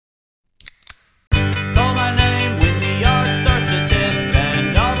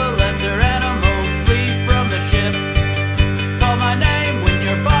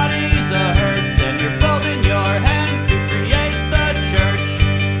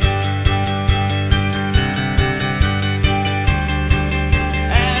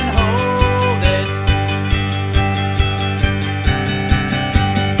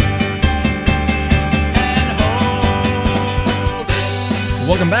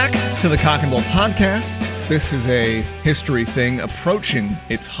Welcome back to the Cock and Bull Podcast. This is a history thing approaching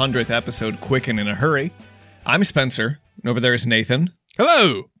its 100th episode quick and in a hurry. I'm Spencer, and over there is Nathan.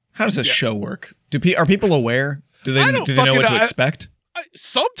 Hello. How does this show work? Are people aware? Do they know what to expect?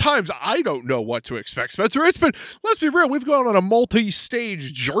 Sometimes I don't know what to expect, Spencer. Let's be real, we've gone on a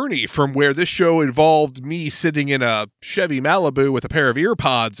multi-stage journey from where this show involved me sitting in a Chevy Malibu with a pair of ear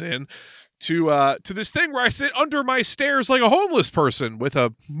pods in to this thing where I sit under my stairs like a homeless person with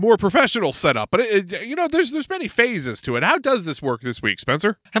a more professional setup. But there's many phases to it. How does this work this week,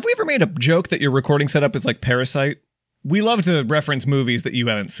 Spencer? Have we ever made a joke that your recording setup is like Parasite? We love to reference movies that you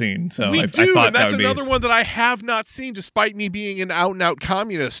haven't seen, so we I do, thought and that's that would another one that I have not seen, despite me being an out-and-out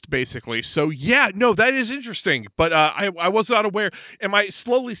communist, basically. So yeah, no, that is interesting, but I was not aware. Am I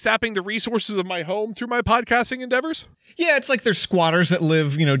slowly sapping the resources of my home through my podcasting endeavors? Yeah, it's like there's squatters that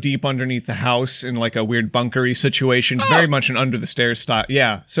live, deep underneath the house in like a weird bunkery situation. It's very much an under the stairs style.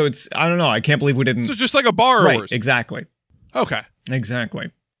 Yeah, so it's, I don't know, I can't believe we didn't. So just like a borrower's. Right, exactly. Okay.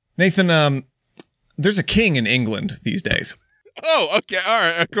 Exactly. Nathan, there's a king in England these days. Oh, okay. All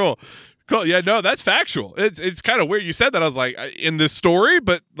right. Cool. Yeah, no, that's factual. It's kind of weird you said that. I was like, in this story,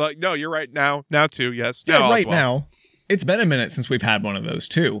 but like, no, you're right now too. Yes. Yeah, right now. It's been a minute since we've had one of those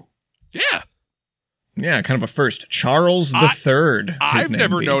too. Yeah. Yeah, kind of a first. Charles the Third. I've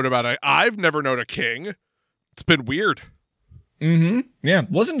never known a king. It's been weird. Mm-hmm. Yeah.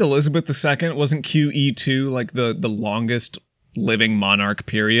 Wasn't Elizabeth II, wasn't QE2 like the longest living monarch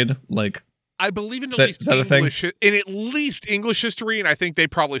period? Like, I believe in at least English history, and I think they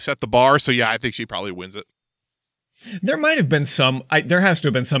probably set the bar. So yeah, I think she probably wins it. There might have been there has to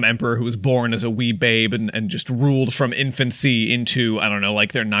have been some emperor who was born as a wee babe and just ruled from infancy into, I don't know,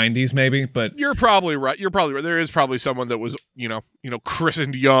 like their 90s maybe, but you're probably right. There is probably someone that was,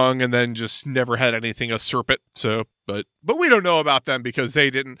 christened young and then just never had anything usurp it. So, but we don't know about them because they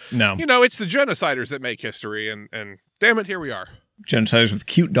didn't. No. It's the genociders that make history, and damn it, here we are. Genociders with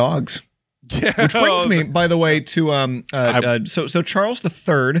cute dogs. Yeah. Which brings me, by the way, to so Charles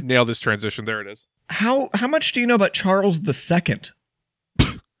III. Nail this transition. There it is. How much do you know about Charles II?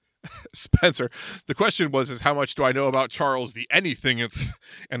 Spencer, the question is how much do I know about Charles the anything?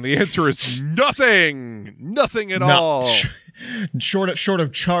 And the answer is nothing at all. Short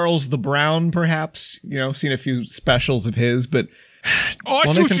of Charles the Brown, perhaps. Seen a few specials of his, but. Oh, I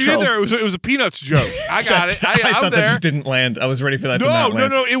see what you did there. It was a Peanuts joke. I got it. I thought there. that just didn't land. I was ready for that to not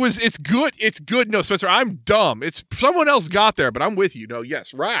land. No. It's good. It's good. No, Spencer, I'm dumb. It's someone else got there, but I'm with you. No,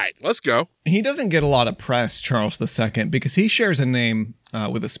 yes, right. Let's go. He doesn't get a lot of press, Charles II, because he shares a name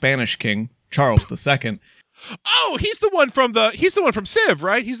with a Spanish king, Charles II. Oh, he's the one from Civ,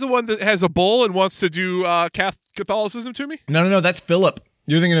 right? He's the one that has a bull and wants to do Catholicism to me. No, that's Philip.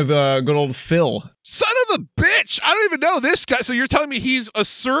 You're thinking of good old Phil. Son of a bitch! I don't even know this guy. So you're telling me he's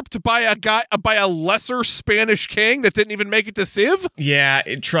usurped by a lesser Spanish king that didn't even make it to Civ? Yeah,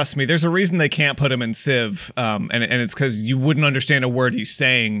 trust me. There's a reason they can't put him in Civ, and it's because you wouldn't understand a word he's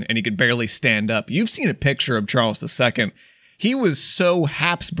saying, and he could barely stand up. You've seen a picture of Charles II. He was so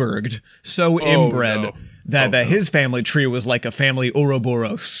Habsburged, so inbred. No. That his family tree was like a family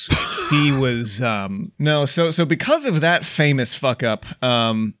Ouroboros. He was, so because of that famous fuck up,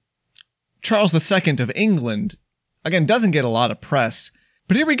 Charles II of England, again, doesn't get a lot of press.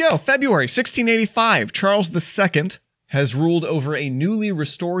 But here we go, February 1685, Charles II has ruled over a newly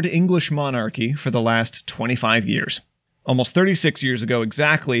restored English monarchy for the last 25 years. Almost 36 years ago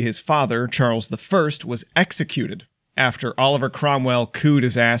exactly, his father, Charles I, was executed after Oliver Cromwell couped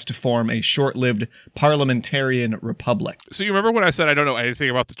his ass to form a short-lived parliamentarian republic. So you remember when I said I don't know anything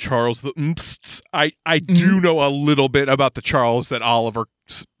about the Charles the I do know a little bit about the Charles that Oliver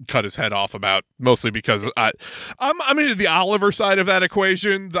cut his head off about, mostly because I'm into the Oliver side of that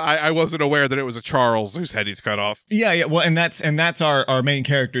equation. I wasn't aware that it was a Charles whose head he's cut off. Yeah, well, and that's our main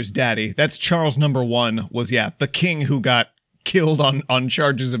character's daddy. That's Charles #1 was the king who got killed on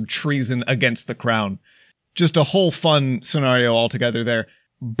charges of treason against the crown. Just a whole fun scenario altogether there.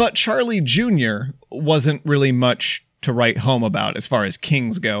 But Charlie Jr. wasn't really much to write home about as far as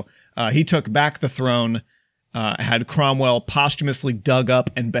kings go. He took back the throne, had Cromwell posthumously dug up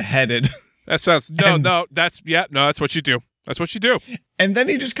and beheaded. That sounds, that's what you do. That's what you do. And then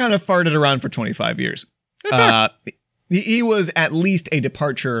he just kind of farted around for 25 years. He was at least a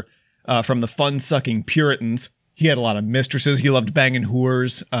departure from the fun-sucking Puritans. He had a lot of mistresses. He loved banging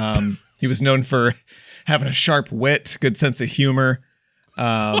whores. He was known for having a sharp wit, good sense of humor.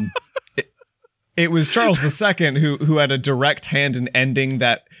 It was Charles II who had a direct hand in ending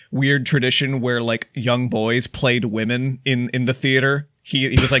that weird tradition where like young boys played women in the theater.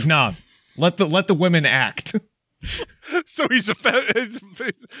 He was like, nah, let the women act. So he's a He's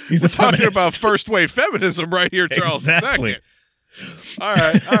we're a talking feminist. about first wave feminism right here, Charles Exactly. II. All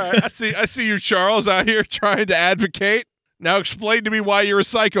right. I see you, Charles, out here trying to advocate. Now explain to me why you're a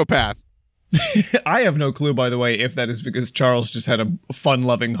psychopath. I have no clue, by the way, if that is because Charles just had a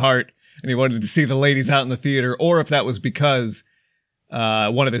fun-loving heart and he wanted to see the ladies out in the theater, or if that was because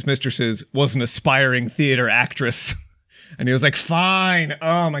one of his mistresses was an aspiring theater actress. And he was like, fine.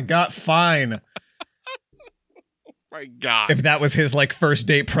 Oh, my God, fine. My God. If that was his, like, first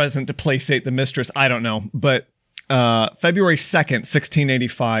date present to placate the mistress, I don't know. But February 2nd,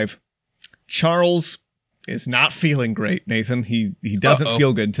 1685, Charles is not feeling great, Nathan. He doesn't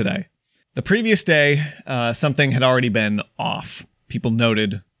feel good today. The previous day, something had already been off. People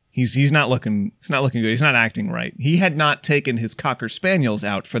noted he's not looking good. He's not acting right. He had not taken his Cocker Spaniels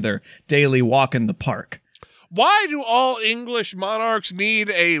out for their daily walk in the park. Why do all English monarchs need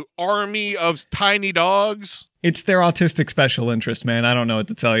a army of tiny dogs? It's their autistic special interest, man. I don't know what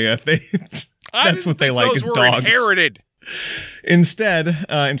to tell you. That's what they like is dogs. Inherited. Instead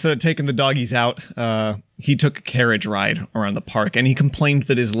of taking the doggies out, he took a carriage ride around the park, and he complained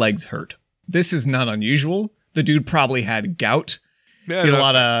that his legs hurt. This is not unusual. The dude probably had gout. Yeah,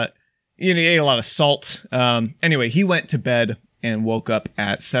 He ate a lot of salt. Anyway, he went to bed and woke up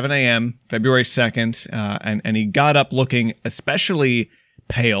at 7 a.m., February 2nd, and he got up looking especially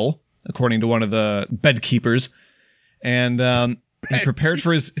pale, according to one of the bed keepers, and he prepared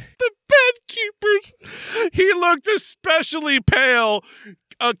for his... The bed keepers. He looked especially pale,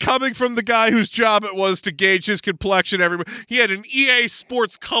 coming from the guy whose job it was to gauge his complexion. He had an EA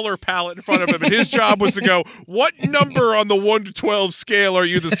Sports color palette in front of him, and his job was to go, what number on the 1 to 12 scale are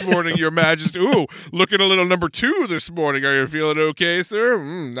you this morning, Your Majesty? Ooh, looking a little number 2 this morning. Are you feeling okay, sir?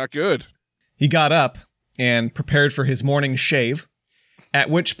 Not good. He got up and prepared for his morning shave, at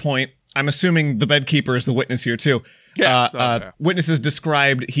which point, I'm assuming the bedkeeper is the witness here too. Yeah. Witnesses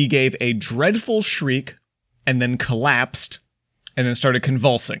described he gave a dreadful shriek and then collapsed and then started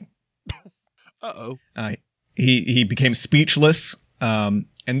convulsing. Uh-oh. He became speechless. And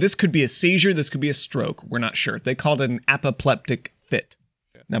this could be a seizure. This could be a stroke. We're not sure. They called it an apoplectic fit.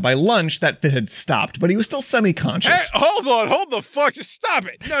 Now, by lunch, that fit had stopped, but he was still semi-conscious. Hey, hold the fuck. Just stop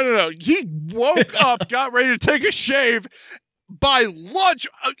it. No. He woke up, got ready to take a shave. By lunch,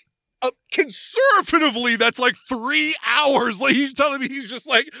 conservatively, that's like 3 hours. Like, he's telling me he's just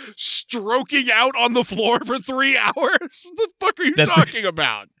like stroking out on the floor for 3 hours. What the fuck are you talking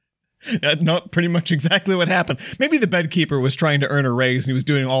about? No, pretty much exactly what happened. Maybe the bedkeeper was trying to earn a raise and he was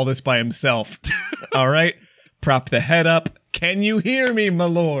doing all this by himself. All right? Prop the head up. Can you hear me, my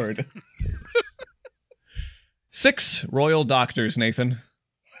lord? 6 royal doctors, Nathan.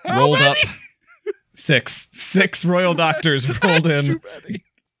 Rolled up. 6 royal doctors rolled in,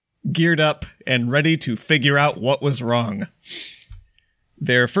 geared up, and ready to figure out what was wrong.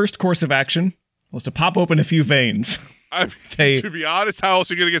 Their first course of action was to pop open a few veins. To be honest, how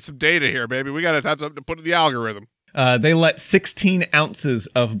else are you going to get some data here, baby? We got to have something to put in the algorithm. They let 16 ounces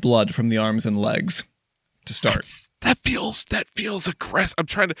of blood from the arms and legs to start. That feels aggressive.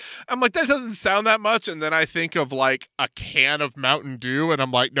 I'm like, that doesn't sound that much. And then I think of like a can of Mountain Dew, and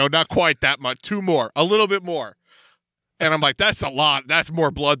I'm like, no, not quite that much. 2 more, a little bit more. And I'm like, that's a lot. That's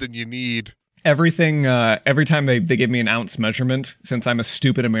more blood than you need. Every time they give me an ounce measurement, since I'm a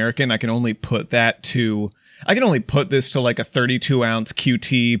stupid American, I can only put this to like a 32 ounce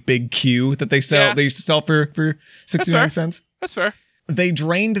QT Big Q that they sell. Yeah. They used to sell for 69 cents. That's fair. They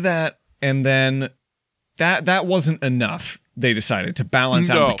drained that, and then that wasn't enough. They decided to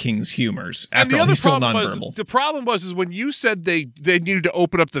balance out the king's humors. After all, he's still nonverbal. The problem was when you said they needed to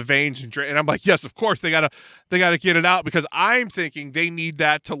open up the veins and drain, and I'm like, yes, of course they gotta get it out, because I'm thinking they need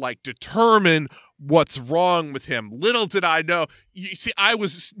that to like determine what's wrong with him. Little did I know. You see, I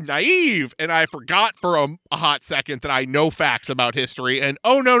was naive, and I forgot for a hot second that I know facts about history. And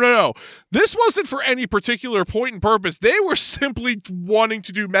no. This wasn't for any particular point and purpose. They were simply wanting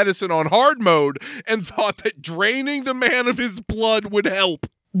to do medicine on hard mode and thought that draining the man of his blood would help.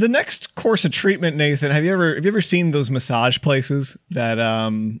 The next course of treatment, Nathan, have you ever seen those massage places that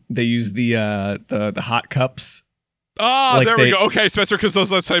they use the hot cups? Like there we go. Okay, Spencer, because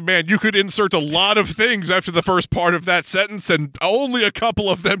let's say, man, you could insert a lot of things after the first part of that sentence, and only a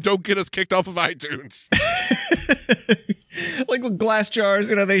couple of them don't get us kicked off of iTunes. Like glass jars,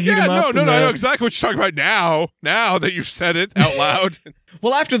 they heat them up. No, I know exactly what you're talking about now that you've said it out loud.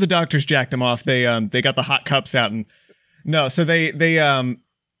 Well, after the doctors jacked him off, they got the hot cups out, and so they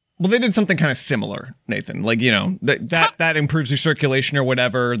did something kind of similar, Nathan. Like, that improves your circulation or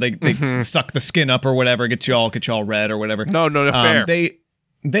whatever. They suck the skin up or whatever, get you all red or whatever. No, fair.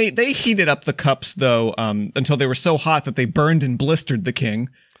 They heated up the cups, though, until they were so hot that they burned and blistered the king.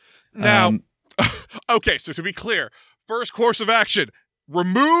 Now, okay, so to be clear, first course of action,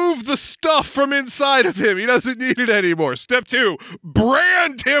 remove the stuff from inside of him. He doesn't need it anymore. Step 2,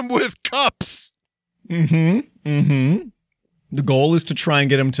 brand him with cups. The goal is to try and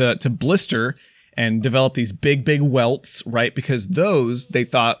get him to blister and develop these big welts, right? Because those, they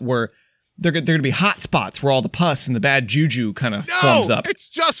thought, were... They're going to be hot spots where all the pus and the bad juju kind of forms up. It's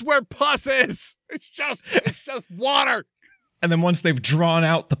just where pus is. It's just water. And then once they've drawn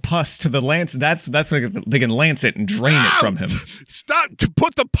out the pus to the lance, that's when they can lance it and drain it from him. Stop to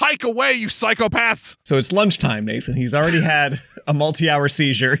put the pike away, you psychopaths. So it's lunchtime, Nathan. He's already had a multi-hour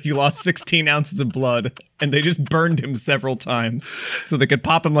seizure. He lost 16 ounces of blood, and they just burned him several times so they could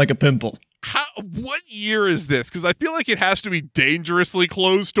pop him like a pimple. What year is this? Because I feel like it has to be dangerously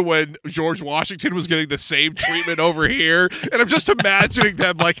close to when George Washington was getting the same treatment over here. And I'm just imagining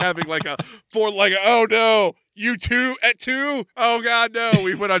them like having oh no, you two at 2? Oh God, no.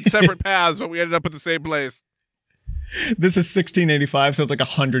 We went on separate paths, but we ended up at the same place. This is 1685, so it's like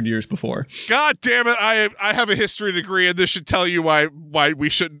 100 years before. God damn it. I have a history degree, and this should tell you why we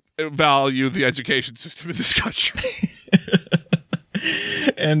shouldn't value the education system in this country.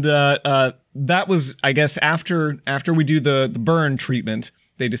 And that was, I guess, after we do the burn treatment,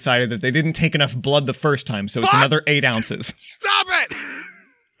 they decided that they didn't take enough blood the first time, so it's another 8 ounces. Stop it!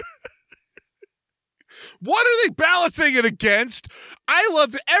 What are they balancing it against? I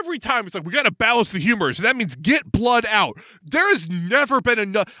love that every time it's like, we got to balance the humor, so that means get blood out. There has never been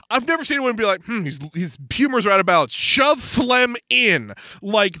enough. I've never seen anyone be like, his humor's are out of balance. Shove phlegm in.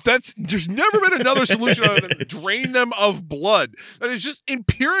 Like, there's never been another solution other than drain them of blood. That is just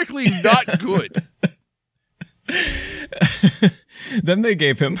empirically not good. Then they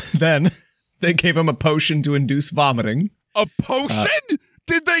gave him a potion to induce vomiting. A potion?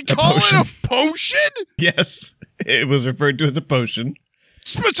 Did they call it a potion? Yes, it was referred to as a potion.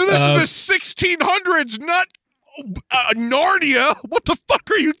 Spencer, this is the 1600s, not Narnia. What the fuck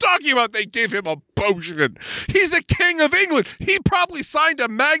are you talking about? They gave him a potion. He's a king of England. He probably signed a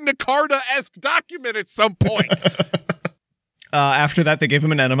Magna Carta-esque document at some point. After that, they gave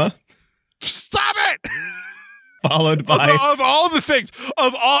him an enema. Stop it! Followed by... Of all the things,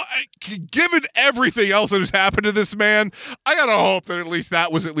 given everything else that has happened to this man, I gotta hope that at least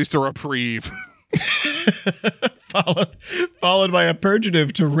that was at least a reprieve. Followed by a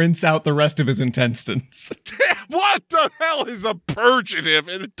purgative to rinse out the rest of his intestines. What the hell is a purgative?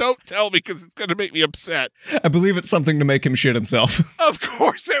 And don't tell me because it's going to make me upset. I believe it's something to make him shit himself. Of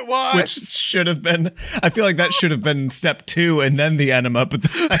course it was. Which should have been, I feel like that should have been step 2 and then the enema, but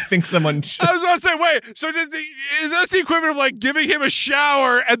I think someone... I was going to say, wait, so is that the equivalent of like giving him a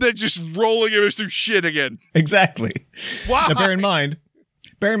shower and then just rolling him through shit again? Exactly. Wow. Now bear in mind,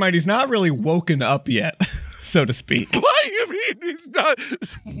 he's not really woken up yet, so to speak. What do you mean he's not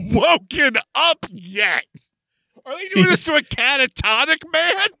woken up yet? Are they doing this to a catatonic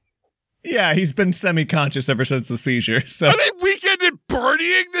man? Yeah, he's been semi-conscious ever since the seizure. So are they weekend at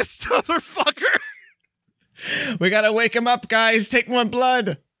Bernieing this motherfucker? We gotta wake him up, guys. Take more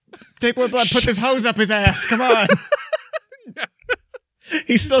blood. Put this hose up his ass. Come on.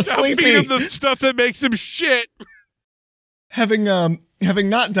 He's so sleepy. Feed him the stuff that makes him shit. Having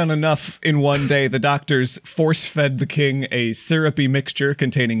not done enough in one day, the doctors force-fed the king a syrupy mixture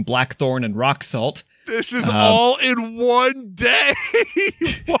containing blackthorn and rock salt. This is all in one day.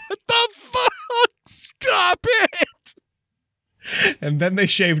 What the fuck? Stop it. And then they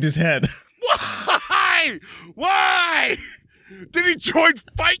shaved his head. Why? Did he join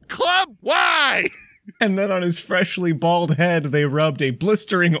Fight Club? Why? And then on his freshly bald head, they rubbed a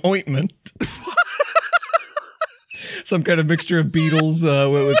blistering ointment. Some kind of mixture of beetles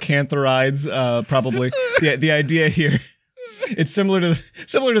with cantharides, probably. The idea here, it's similar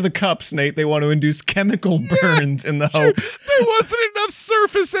to the cups, Nate. They want to induce chemical burns in the hope. There wasn't enough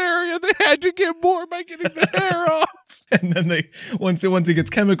surface area. They had to get more by getting the hair off. And then once he gets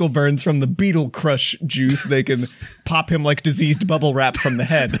chemical burns from the beetle crush juice, they can pop him like diseased bubble wrap from the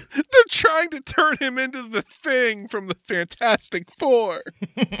head. They're trying to turn him into the Thing from the Fantastic Four.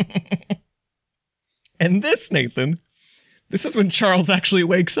 And this, Nathan, this is when Charles actually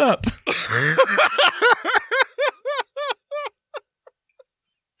wakes up.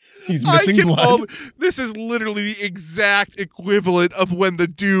 He's missing blood. This is literally the exact equivalent of when the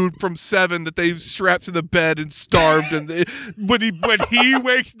dude from Seven that they strapped to the bed and starved, and when he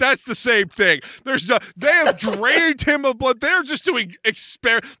wakes, that's the same thing. They have drained him of blood. They're just doing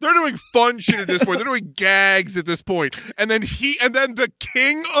they're doing fun shit at this point. They're doing gags at this point, and then the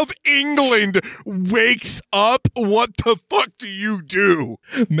King of England wakes up. What the fuck do you do?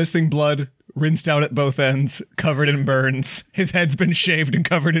 Missing blood. Rinsed out at both ends, covered in burns. His head's been shaved and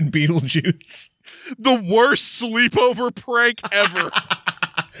covered in beetle juice. The worst sleepover prank ever.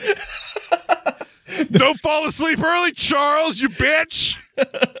 Don't fall asleep early, Charles, you bitch.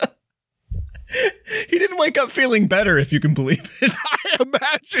 He didn't wake up feeling better, if you can believe it. I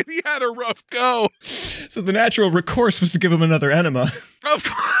imagine he had a rough go. So the natural recourse was to give him another enema. Of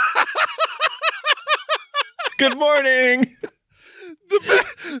course. Good morning.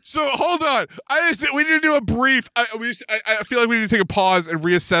 So hold on. We need to do a brief. I feel like we need to take a pause and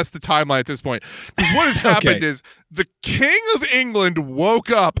reassess the timeline at this point. Because what has happened is the King of England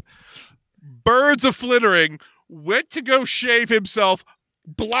woke up, birds a flittering, went to go shave himself,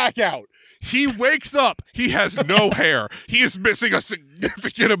 blackout. He wakes up. He has no hair. He is missing a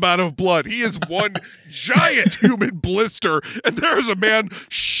significant amount of blood. He is one giant human blister, and there is a man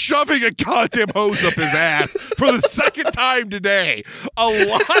shoving a goddamn hose up his ass for the second time today. A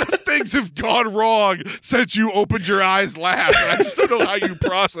lot of things have gone wrong since you opened your eyes last, and I just don't know how you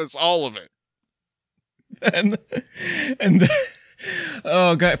process all of it.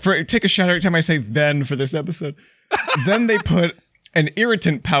 Oh god! Take a shot every time I say "then" for this episode. Then they put an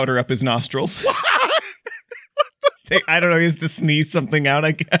irritant powder up his nostrils. I don't know, he has to sneeze something out,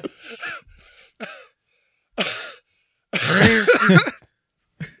 I guess.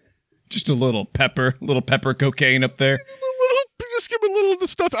 Just a little pepper cocaine up there. Just give him a little of the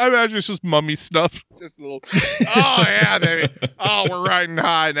stuff. I imagine it's just mummy stuff. Just a little. Oh yeah, baby. Oh, we're riding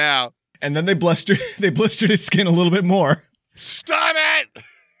high now. And then they blistered his skin a little bit more. Stop it!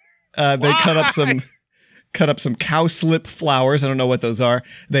 They cut up some cowslip flowers. I don't know what those are.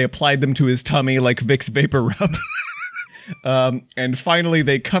 They applied them to his tummy like Vicks Vapor Rub. And finally,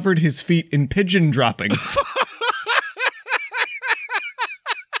 they covered his feet in pigeon droppings.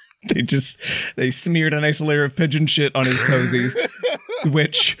 They smeared a nice layer of pigeon shit on his toesies,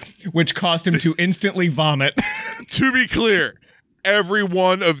 which caused him to instantly vomit. To be clear, every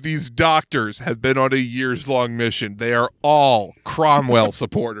one of these doctors have been on a years-long mission. They are all Cromwell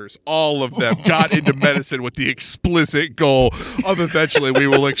supporters. All of them got into medicine with the explicit goal of eventually we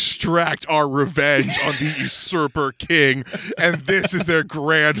will extract our revenge on the usurper king. And this is their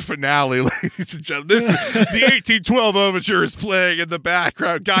grand finale, ladies and gentlemen. This is the 1812 overture is playing in the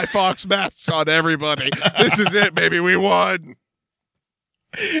background. Guy Fawkes masks on everybody. This is it, baby. We won.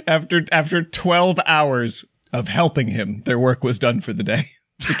 After 12 hours of helping him, their work was done for the day.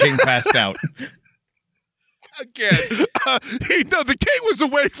 The king passed out. Again, the king was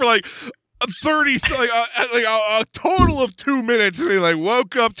awake for like 30, a total of 2 minutes, and he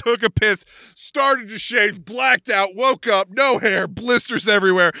woke up, took a piss, started to shave, blacked out, woke up, no hair, blisters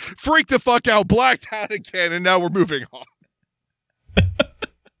everywhere, freaked the fuck out, blacked out again, and now we're moving on.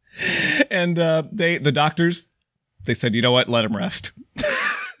 And the doctors, they said, you know what, let him rest.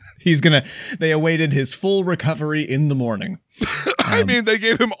 They awaited his full recovery in the morning. I mean, they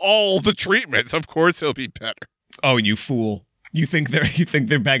gave him all the treatments. Of course he'll be better. Oh, you fool. You think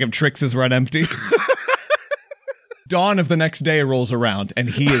their bag of tricks is run empty? Dawn of the next day rolls around, and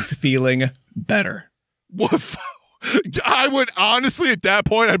he is feeling better. What? I would honestly, at that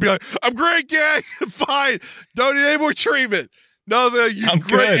point, I'd be like, I'm great, gang. I'm fine. Don't need any more treatment. No, I'm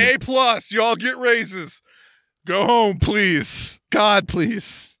great. A+. You all get raises. Go home, please. God,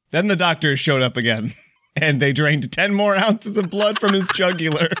 please. Then the doctors showed up again, and they drained 10 more ounces of blood from his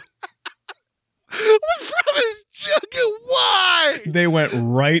jugular. From his jugular? Why? They went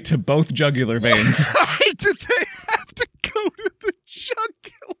right to both jugular veins. Why did they have to go to the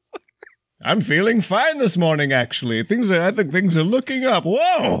jugular? I'm feeling fine this morning, actually. I think things are looking up.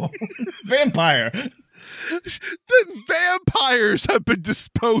 Whoa! Vampire. The vampires have been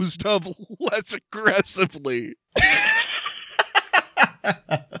disposed of less aggressively.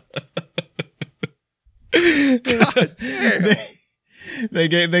 God damn.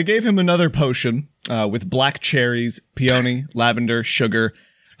 They gave him another potion with black cherries, peony, lavender, sugar,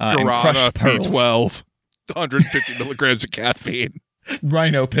 and crushed pearls. B12, 150 milligrams of caffeine.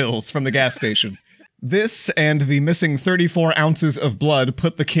 Rhino pills from the gas station. This and the missing 34 ounces of blood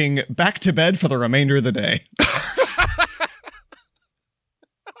put the king back to bed for the remainder of the day.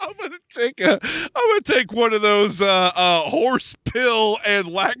 I'm gonna take one of those horse pill and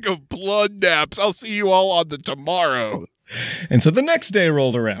lack of blood naps. I'll see you all on the tomorrow. And so the next day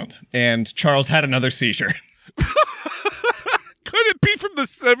rolled around, and Charles had another seizure. Could it be from the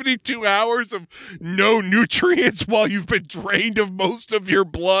 72 hours of no nutrients while you've been drained of most of your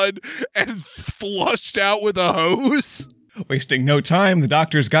blood and flushed out with a hose? Wasting no time, the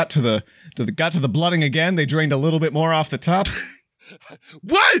doctors got to the blooding again. They drained a little bit more off the top.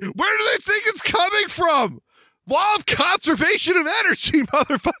 What? Where do they think it's coming from? Law of conservation of energy,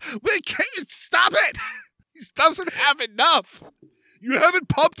 motherfucker. Wait, stop it. He doesn't have enough. You haven't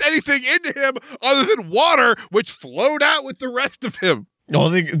pumped anything into him other than water, which flowed out with the rest of him. Oh,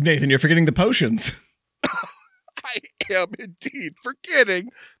 Nathan, you're forgetting the potions. I am indeed forgetting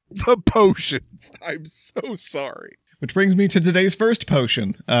the potions. I'm so sorry. Which brings me to today's first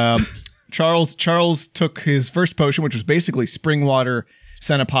potion. Charles took his first potion, which was basically spring water,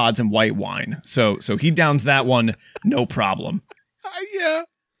 cenopods, and white wine. So he downs that one, no problem. Yeah,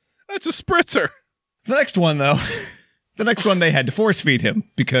 that's a spritzer. The next one, though, they had to force feed him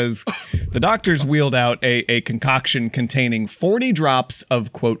because the doctors wheeled out a concoction containing 40 drops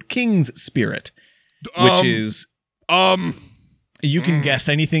of, quote, king's spirit, which is... You can guess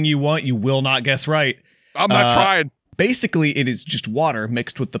anything you want. You will not guess right. I'm not trying. Basically, it is just water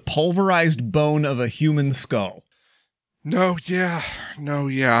mixed with the pulverized bone of a human skull. Okay.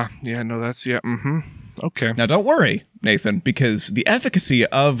 Now, don't worry, Nathan, because the efficacy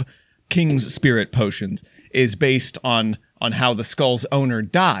of King's Spirit potions is based on how the skull's owner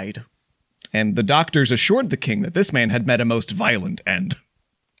died. And the doctors assured the king that this man had met a most violent end.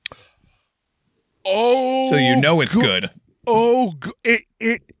 Oh, so you know it's good. Oh,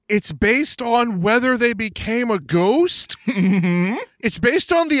 it's based on whether they became a ghost? Mm-hmm. It's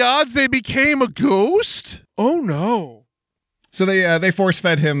based on the odds they became a ghost? Oh, no. So they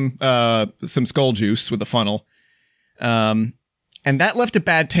force-fed him some skull juice with a funnel. And that left a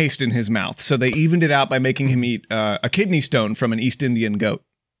bad taste in his mouth, so they evened it out by making him eat a kidney stone from an East Indian goat.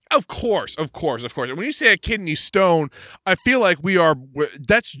 Of course. And when you say a kidney stone, I feel like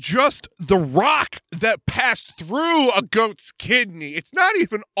that's just the rock that passed through a goat's kidney. It's not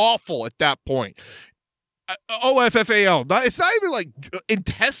even awful at that point. OFFAL. It's not even like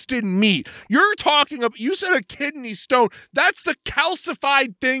intestine meat. You said a kidney stone. That's the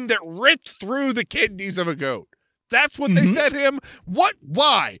calcified thing that ripped through the kidneys of a goat. That's what they fed him. What?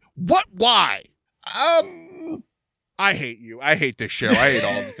 Why? I hate you. I hate this show. I hate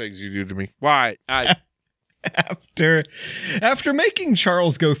all the things you do to me. Why? After making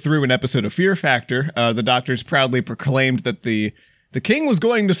Charles go through an episode of Fear Factor, the doctors proudly proclaimed that the king was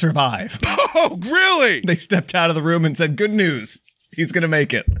going to survive. Oh, really? They stepped out of the room and said, good news. He's going to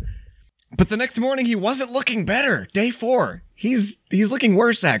make it. But the next morning, he wasn't looking better. Day 4. He's looking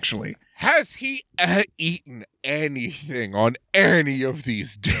worse, actually. Has he eaten anything on any of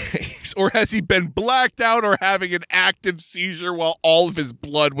these days? Or has he been blacked out or having an active seizure while all of his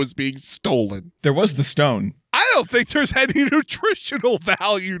blood was being stolen? There was the stone. I don't think there's any nutritional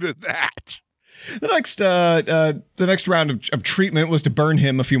value to that. The next round of treatment was to burn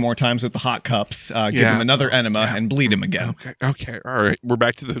him a few more times with the hot cups, give him another enema, and bleed him again. Okay, all right. We're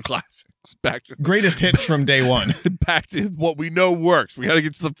back to the classics. Back to greatest hits from day 1. Back to what we know works. We got to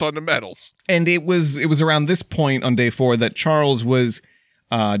get to the fundamentals. And it was around this point on day 4 that Charles was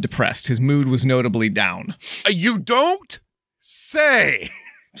depressed. His mood was notably down. You don't say.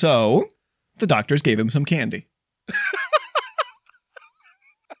 So the doctors gave him some candy.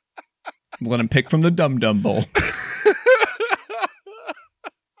 Let him pick from the Dum Dum Bowl. I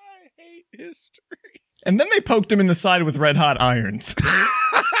hate history. And then they poked him in the side with red hot irons.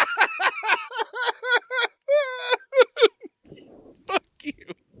 Fuck you.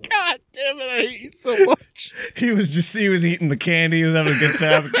 God damn it, I hate you so much. He was eating the candy. He was having a good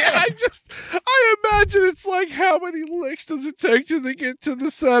time. I imagine it's like, how many licks does it take to get to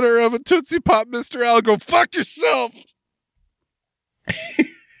the center of a Tootsie Pop, Mr. Al? Go fuck yourself.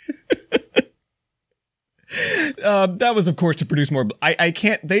 That was, of course, to produce more. They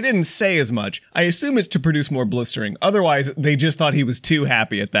didn't say as much. I assume it's to produce more blistering. Otherwise, they just thought he was too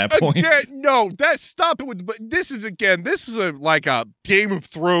happy at that point. Again, no, stop it with. This is like a Game of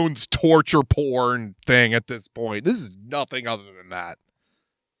Thrones torture porn thing at this point. This is nothing other than that.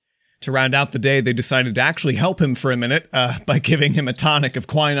 To round out the day, they decided to actually help him for a minute by giving him a tonic of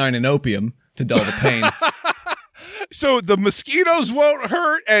quinine and opium to dull the pain. So the mosquitoes won't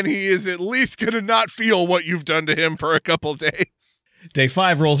hurt, and he is at least going to not feel what you've done to him for a couple days. Day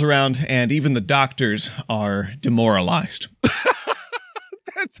 5 rolls around, and even the doctors are demoralized.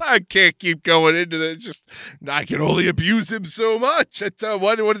 I can't keep going into this. Just I can only abuse him so much.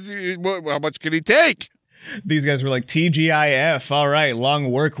 What is he? How much can he take? These guys were like, TGIF, all right, long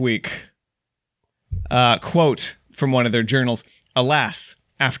work week. Quote, from one of their journals. Alas,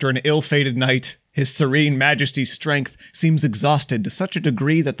 after an ill-fated night, His Serene Majesty's strength seems exhausted to such a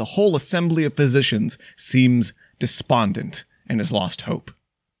degree that the whole assembly of physicians seems despondent and has lost hope.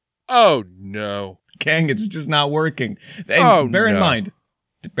 Oh, no. Kang, it's just not working. And bear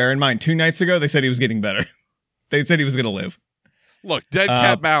in mind, 2 nights ago, they said he was getting better. They said he was going to live. Look, dead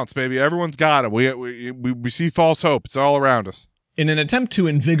cat bounce, baby. Everyone's got him. We see false hope. It's all around us. In an attempt to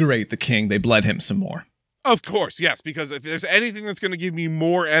invigorate the king, they bled him some more. Of course, yes, because if there's anything that's going to give me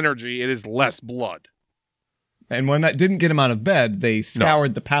more energy, it is less blood. And when that didn't get him out of bed, they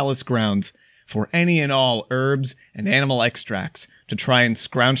scoured the palace grounds for any and all herbs and animal extracts to try and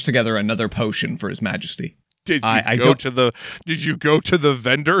scrounge together another potion for His Majesty. Did you go to the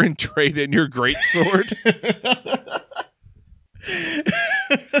vendor and trade in your greatsword?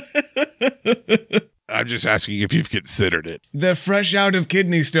 I'm just asking if you've considered it. They're fresh out of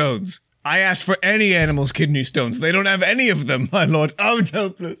kidney stones. I asked for any animal's kidney stones. They don't have any of them, my lord. I'm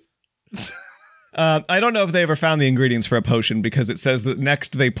hopeless. I don't know if they ever found the ingredients for a potion because it says that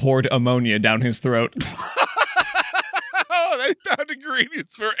next they poured ammonia down his throat. Oh, they found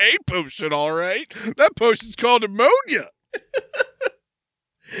ingredients for a potion, all right. That potion's called ammonia.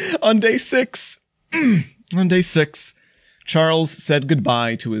 On day 6, Charles said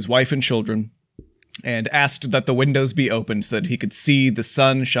goodbye to his wife and children and asked that the windows be opened so that he could see the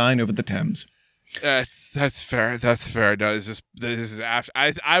sun shine over the Thames. That's fair. That's fair. No, this is after.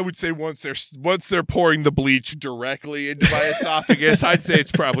 I would say once they're pouring the bleach directly into my esophagus, I'd say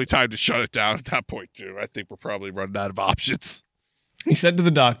it's probably time to shut it down at that point too. I think we're probably running out of options. He said to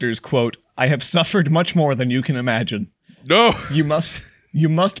the doctors, quote, "I have suffered much more than you can imagine. No, you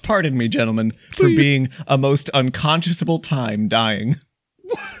must pardon me, gentlemen, for being a most unconscionable time dying."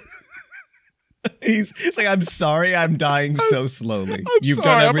 He's like, "I'm sorry, I'm dying so slowly. You've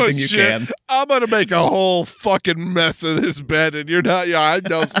done everything you can. I'm gonna make a whole fucking mess of this bed, and you're not. Yeah, I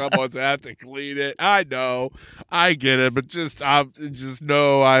know someone's have to clean it. I know, I get it, but just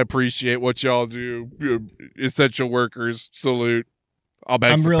know I appreciate what y'all do. You're essential workers. Salute.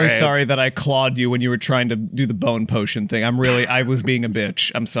 I'm really sorry that I clawed you when you were trying to do the bone potion thing. I was being a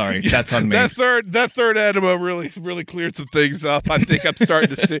bitch. I'm sorry. That's on me." That third enema really cleared some things up. I think I'm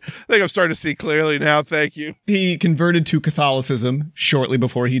starting to see clearly now. Thank you. He converted to Catholicism shortly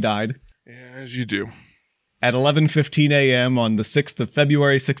before he died. Yeah, as you do. At 11:15 a.m. on the 6th of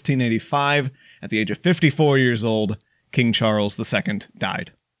February, 1685, at the age of 54 years old, King Charles II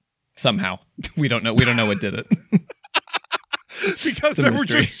died. Somehow. We don't know what did it. Because there were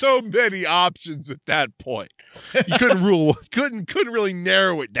just so many options at that point. You couldn't really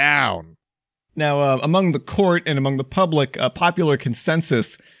narrow it down. Now, among the court and among the public, popular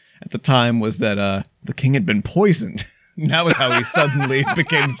consensus at the time was that the king had been poisoned. And that was how he suddenly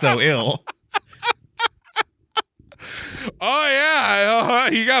became so ill. Oh, yeah,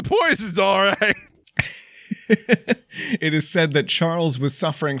 he got poisoned, all right. It is said that Charles was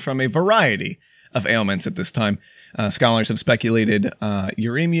suffering from a variety of ailments at this time. Scholars have speculated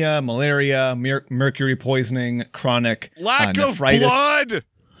uremia, malaria, mercury poisoning, chronic nephritis. Blood.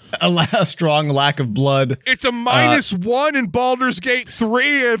 A strong lack of blood. It's a -1 in Baldur's Gate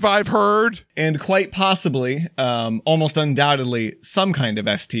 3, if I've heard. And quite possibly, almost undoubtedly, some kind of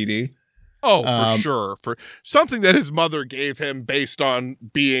STD. Oh, for sure. For something that his mother gave him based on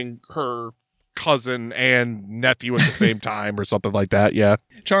being her cousin and nephew at the same time or something like that. Yeah.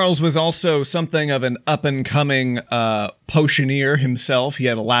 Charles was also something of an up-and-coming potioneer himself. He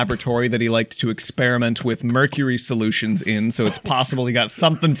had a laboratory that he liked to experiment with mercury solutions in, so it's possible he got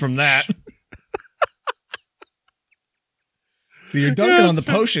something from that. So you're dunking on the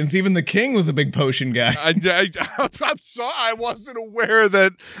potions. Even the king was a big potion guy. I'm sorry, I wasn't aware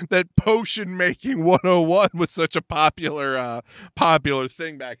that potion making 101 was such a popular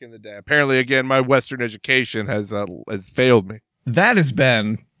thing back in the day. Apparently, again, my Western education has failed me. That has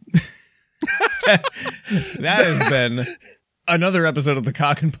been another episode of the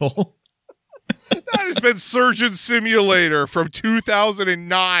Cock and Bull. That has been Surgeon Simulator from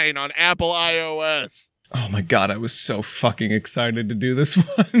 2009 on Apple iOS. Oh my God, I was so fucking excited to do this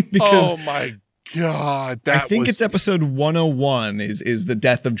one because oh my God, I think it's episode 101 is the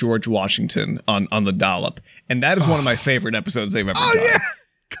death of George Washington on the dollop. And that is one of my favorite episodes they've ever done. Yeah.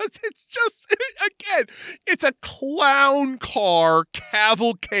 Because it's just, again, it's a clown car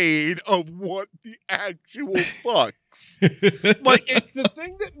cavalcade of what the actual fucks. Like, it's the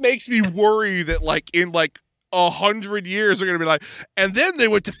thing that makes me worry that, like, in, like, 100 years are going to be like, and then they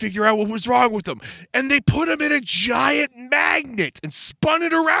went to figure out what was wrong with them. And they put him in a giant magnet and spun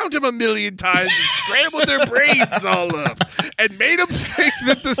it around him a million times and scrambled their brains all up and made them think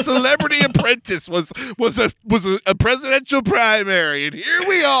that the Celebrity Apprentice was a presidential primary. And here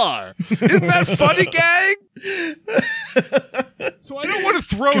we are. Isn't that funny, gang? So I don't want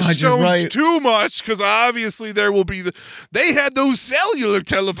to throw stones too much, because obviously there will be they had those cellular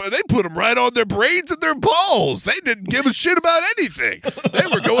telephones. They put them right on their brains and their balls. They didn't give a shit about anything. They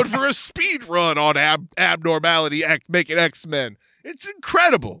were going for a speed run on abnormality, making X-Men. It's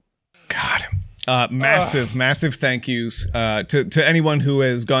incredible. God. Massive thank yous to anyone who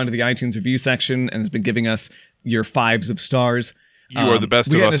has gone to the iTunes review section and has been giving us your 5s of stars. You are the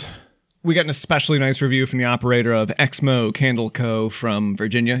best of us. We got an especially nice review from the operator of Exmo Candle Co. from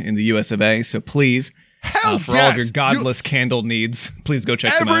Virginia in the US of A. So please, for all of your godless candle needs, please go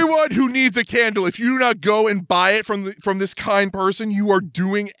check them out. Everyone who needs a candle, if you do not go and buy it from this kind person, you are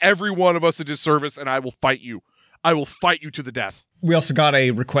doing every one of us a disservice, and I will fight you. I will fight you to the death. We also got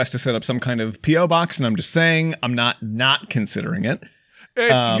a request to set up some kind of P.O. box, and I'm just saying I'm not considering it.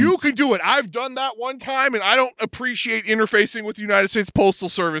 You can do it. I've done that one time, and I don't appreciate interfacing with the United States Postal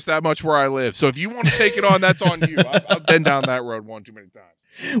Service that much where I live. So if you want to take it on, that's on you. I've been down that road one too many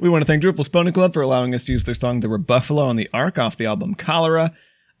times. We want to thank Drupal Spona Club for allowing us to use their song There Were Buffalo on the Ark off the album Cholera.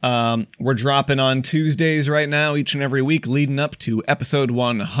 We're dropping on Tuesdays right now, each and every week, leading up to episode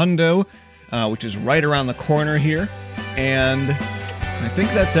 100, which is right around the corner here. And I think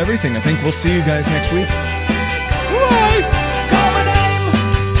that's everything. I think we'll see you guys next week. Bye!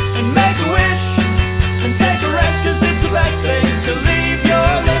 Make a wish and take a rest, 'cause it's the best thing to leave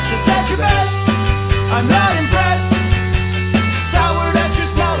your lips. Is that your best? I'm not impressed.